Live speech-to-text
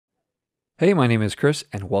Hey, my name is Chris,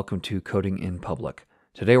 and welcome to Coding in Public.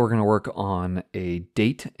 Today we're going to work on a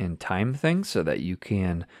date and time thing so that you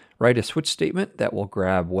can write a switch statement that will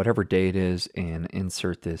grab whatever day it is and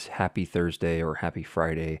insert this Happy Thursday or Happy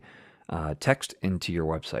Friday text into your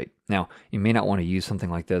website. Now, you may not want to use something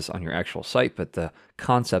like this on your actual site, but the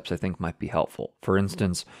concepts I think might be helpful. For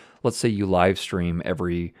instance, let's say you live stream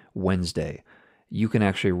every Wednesday. You can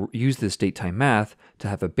actually use this date time math to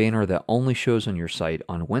have a banner that only shows on your site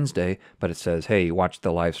on Wednesday, but it says, hey, watch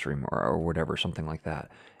the live stream or whatever, something like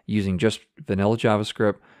that, using just vanilla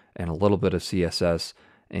JavaScript and a little bit of CSS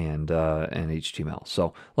and HTML.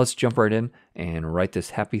 So let's jump right in and write this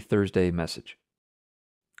Happy Thursday message.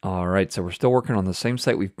 All right, so we're still working on the same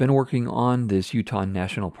site we've been working on, this Utah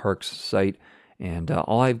National Parks site. And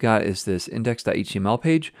all I've got is this index.html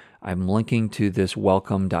page. I'm linking to this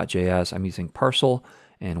welcome.js. I'm using Parcel.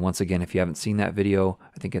 And once again, if you haven't seen that video,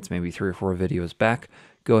 I think it's maybe 3 or 4 videos back,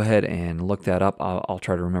 go ahead and look that up. I'll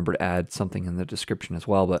try to remember to add something in the description as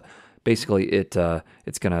well. But basically, it's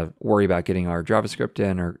going to worry about getting our JavaScript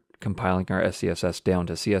in or compiling our SCSS down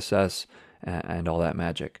to CSS and all that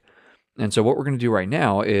magic. And so what we're going to do right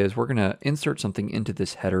now is we're going to insert something into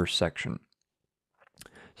this header section.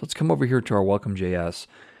 So let's come over here to our welcome.js,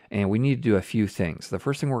 and we need to do a few things. The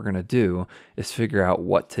first thing we're going to do is figure out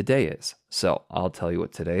what today is. So I'll tell you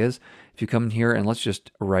what today is. If you come in here and let's just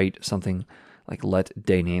write something like let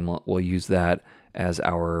day name, we'll use that as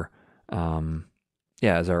our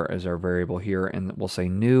as our variable here, and we'll say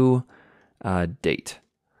new date.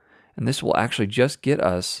 And this will actually just get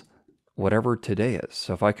us whatever today is.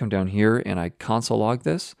 So if I come down here and I console log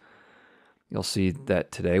this, you'll see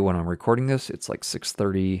that today when I'm recording this, it's like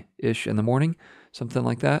 6:30-ish in the morning, something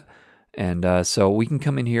like that. And so we can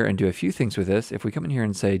come in here and do a few things with this. If we come in here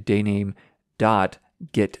and say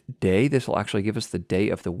dayname.getDay, this will actually give us the day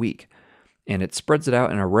of the week. And it spreads it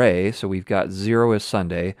out in an array. So we've got 0 is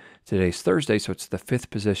Sunday. Today's Thursday, so it's the 5th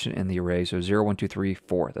position in the array. So 0, 1, 2, 3,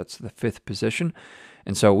 4. That's the 5th position.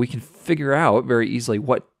 And so we can figure out very easily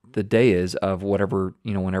what the day is of whatever,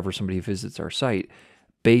 whenever somebody visits our site,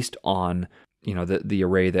 based on the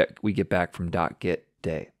array that we get back from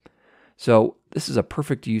 .getDay. So this is a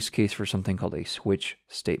perfect use case for something called a switch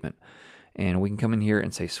statement. And we can come in here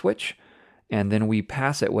and say switch, and then we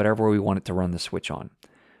pass it whatever we want it to run the switch on.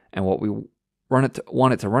 And what we want it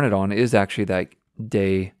to run it on is actually that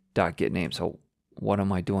day.getName. So what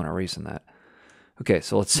am I doing erasing that? Okay,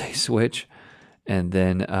 so let's say switch, and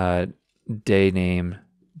then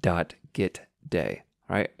dayname.getDay.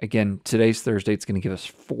 Right? Again, today's Thursday, it's going to give us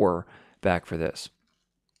 4 back for this.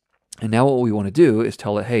 And now what we want to do is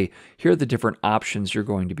tell it, hey, here are the different options you're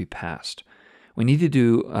going to be passed. We need to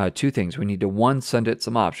do 2 things. We need to, 1, send it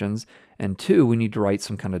some options, and 2, we need to write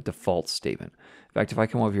some kind of default statement. In fact, if I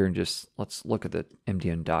come over here and let's look at the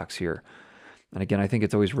MDN docs here. And again, I think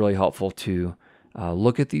it's always really helpful to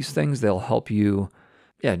look at these things. They'll help you,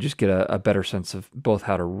 just get a better sense of both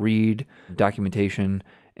how to read documentation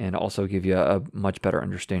and also give you a much better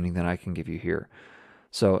understanding than I can give you here.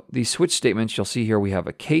 So these switch statements, you'll see here we have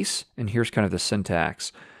a case, and here's kind of the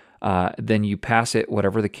syntax. Then you pass it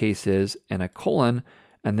whatever the case is, and a colon,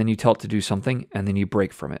 and then you tell it to do something, and then you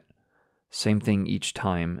break from it. Same thing each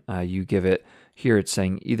time you give it. Here it's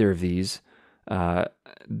saying either of these,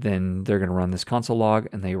 then they're going to run this console log,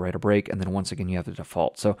 and they write a break, and then once again you have the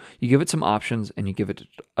default. So you give it some options, and you give it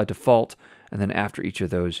a default, and then after each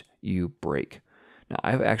of those you break. Now,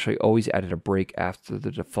 I've actually always added a break after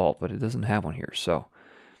the default, but it doesn't have one here. So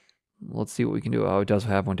let's see what we can do. Oh, it does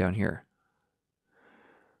have one down here.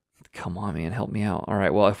 Come on, man, help me out. All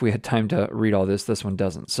right, well, if we had time to read all this, this one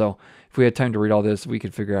doesn't. So if we had time to read all this, we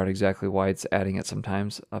could figure out exactly why it's adding it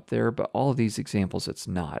sometimes up there. But all of these examples, it's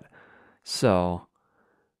not. So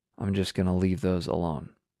I'm just going to leave those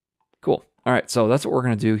alone. Cool. All right, so that's what we're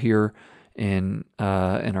going to do here in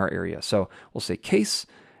our area. So we'll say case,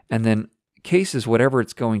 and then case is whatever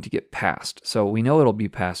it's going to get passed. So we know it'll be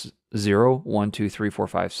passed 0, 1, 2, 3, 4,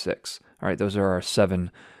 5, 6. All right, those are our 7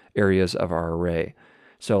 areas of our array.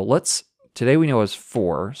 So today we know is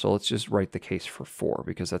 4, so let's just write the case for 4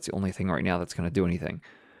 because that's the only thing right now that's going to do anything.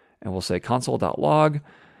 And we'll say console.log,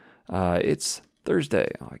 it's Thursday.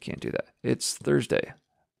 Oh, I can't do that. It's Thursday.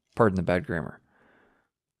 Pardon the bad grammar.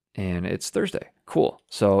 And it's Thursday. Cool.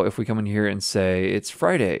 So if we come in here and say it's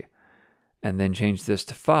Friday, and then change this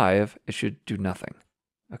to 5, it should do nothing.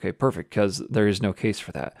 Okay, perfect, because there is no case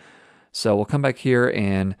for that. So we'll come back here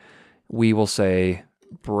and we will say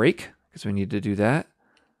break, because we need to do that.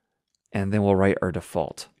 And then we'll write our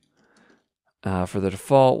default. For the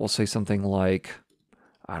default, we'll say something like,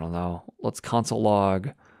 I don't know, let's console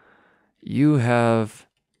log, you have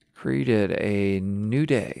created a new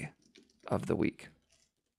day of the week.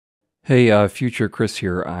 Hey, future Chris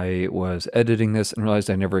here. I was editing this and realized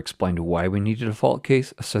I never explained why we need a default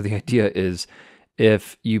case. So the idea is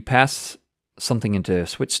if you pass something into a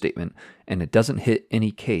switch statement and it doesn't hit any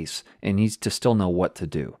case, it needs to still know what to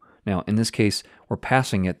do. Now, in this case, we're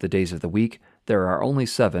passing it the days of the week. There are only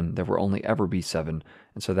 7. There will only ever be 7.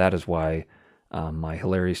 And so that is why my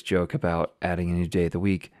hilarious joke about adding a new day of the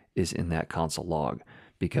week is in that console log,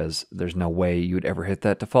 because there's no way you would ever hit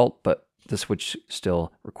that default, but the switch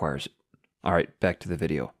still requires it. All right, back to the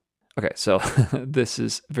video. Okay, so this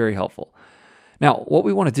is very helpful. Now, what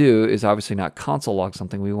we want to do is obviously not console log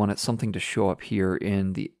something. We want something to show up here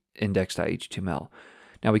in the index.html.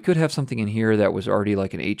 Now, we could have something in here that was already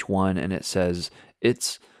like an H1 and it says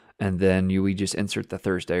it's, and then we just insert the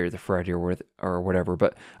Thursday or the Friday or whatever,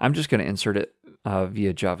 but I'm just going to insert it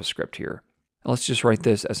via JavaScript here. Let's just write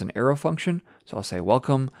this as an arrow function. So I'll say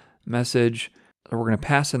welcome message. We're going to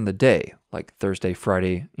pass in the day, like Thursday,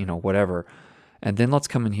 Friday, whatever. And then let's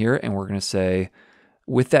come in here and we're going to say,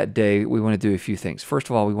 with that day, we want to do a few things. First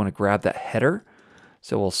of all, we want to grab that header.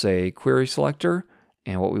 So we'll say query selector,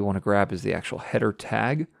 and what we want to grab is the actual header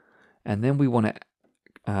tag. And then we want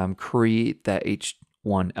to create that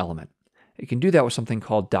H1 element. You can do that with something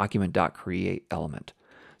called document.create element.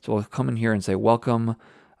 So we'll come in here and say welcome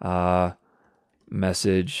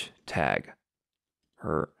message tag,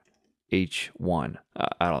 or H1,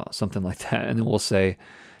 I don't know, something like that. And then we'll say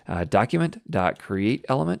document.create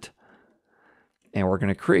element, and we're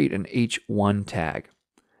going to create an H1 tag.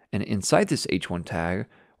 And inside this H1 tag,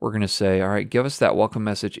 we're going to say, all right, give us that welcome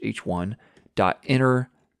message H1 dot inner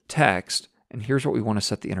text. And here's what we want to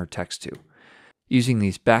set the inner text to. Using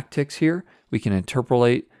these backticks here, we can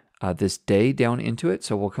interpolate this day down into it.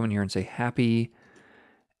 So we'll come in here and say happy,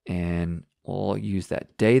 and we'll use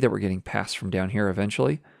that day that we're getting passed from down here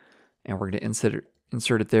eventually. And we're going to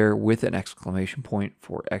insert it there with an exclamation point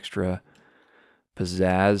for extra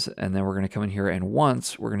pizzazz. And then we're going to come in here, and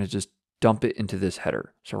once we're going to just dump it into this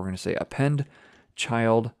header. So we're going to say append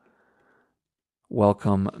child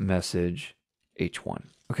welcome message H1.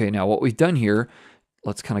 Okay, now what we've done here,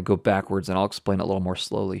 let's kind of go backwards and I'll explain it a little more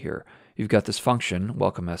slowly here. You've got this function,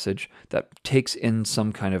 welcome message, that takes in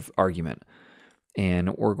some kind of argument.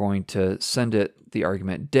 And we're going to send it the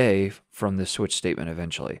argument day from this switch statement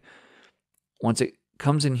eventually. Once it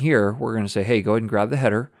comes in here, we're going to say, hey, go ahead and grab the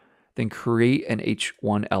header, then create an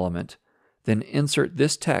H1 element, then insert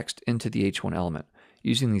this text into the H1 element.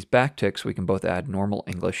 Using these backticks, we can both add normal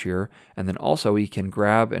English here, and then also we can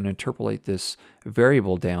grab and interpolate this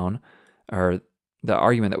variable down, or the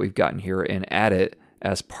argument that we've gotten here, and add it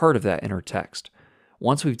as part of that inner text.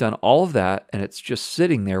 Once we've done all of that, and it's just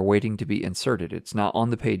sitting there waiting to be inserted, it's not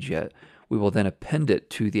on the page yet, we will then append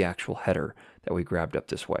it to the actual header that we grabbed up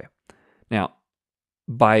this way. Now,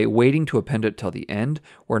 by waiting to append it till the end,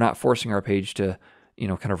 we're not forcing our page to,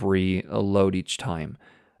 kind of reload each time.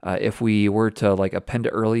 If we were to append it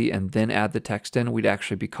early and then add the text in, we'd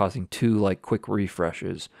actually be causing 2 quick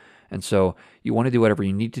refreshes. And so you want to do whatever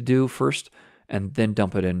you need to do first and then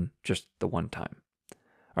dump it in just the one time.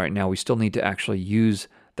 All right, now we still need to actually use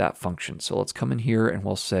that function. So let's come in here and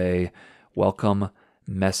we'll say welcome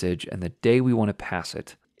message, and the day we want to pass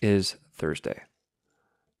it is Thursday.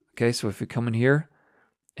 Okay, so if we come in here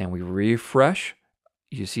and we refresh,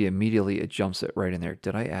 you see immediately it jumps it right in there.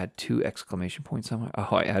 Did I add 2 exclamation points somewhere? Oh,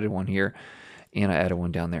 I added one here and I added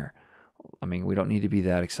one down there. I mean, we don't need to be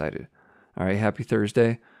that excited. All right, happy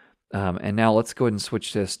Thursday. And now let's go ahead and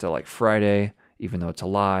switch this to Friday, even though it's a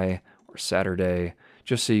lie, or Saturday,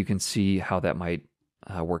 just so you can see how that might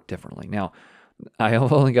work differently. Now, I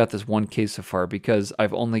have only got this one case so far because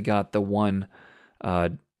I've only got the one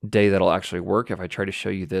day that'll actually work. If I try to show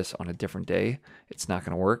you this on a different day, it's not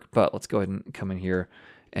going to work. But let's go ahead and come in here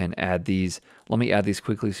and add these. Let me add these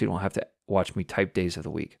quickly so you don't have to watch me type days of the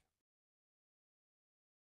week.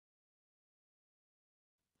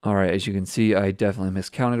 All right, as you can see, I definitely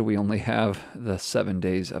miscounted. We only have the 7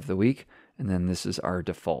 days of the week, and then this is our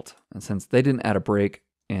default. And since they didn't add a break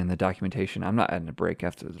in the documentation, I'm not adding a break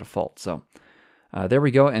after the default. So there we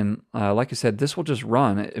go. And like I said, this will just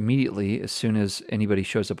run immediately as soon as anybody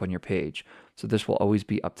shows up on your page. So this will always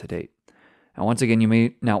be up to date. Now, once again, you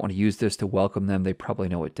may not want to use this to welcome them. They probably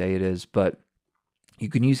know what day it is, but you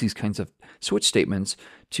can use these kinds of switch statements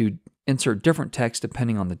to insert different text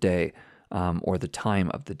depending on the day or the time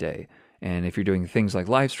of the day. And if you're doing things like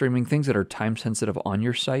live streaming, things that are time sensitive on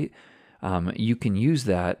your site, you can use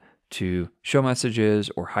that to show messages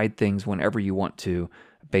or hide things whenever you want to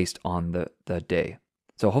based on the day.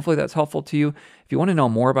 So hopefully that's helpful to you. If you want to know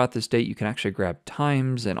more about this date, you can actually grab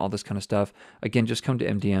times and all this kind of stuff. Again, just come to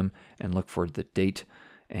MDM and look for the date,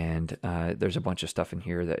 And there's a bunch of stuff in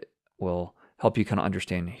here that will help you kind of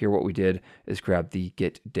understand. Here what we did is grab the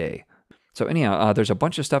get day. So anyhow, there's a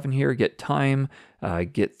bunch of stuff in here: get time,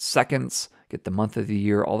 get seconds, get the month of the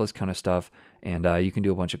year, all this kind of stuff. And you can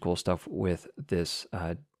do a bunch of cool stuff with this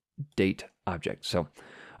date object. So,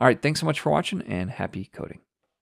 all right, thanks so much for watching, and happy coding.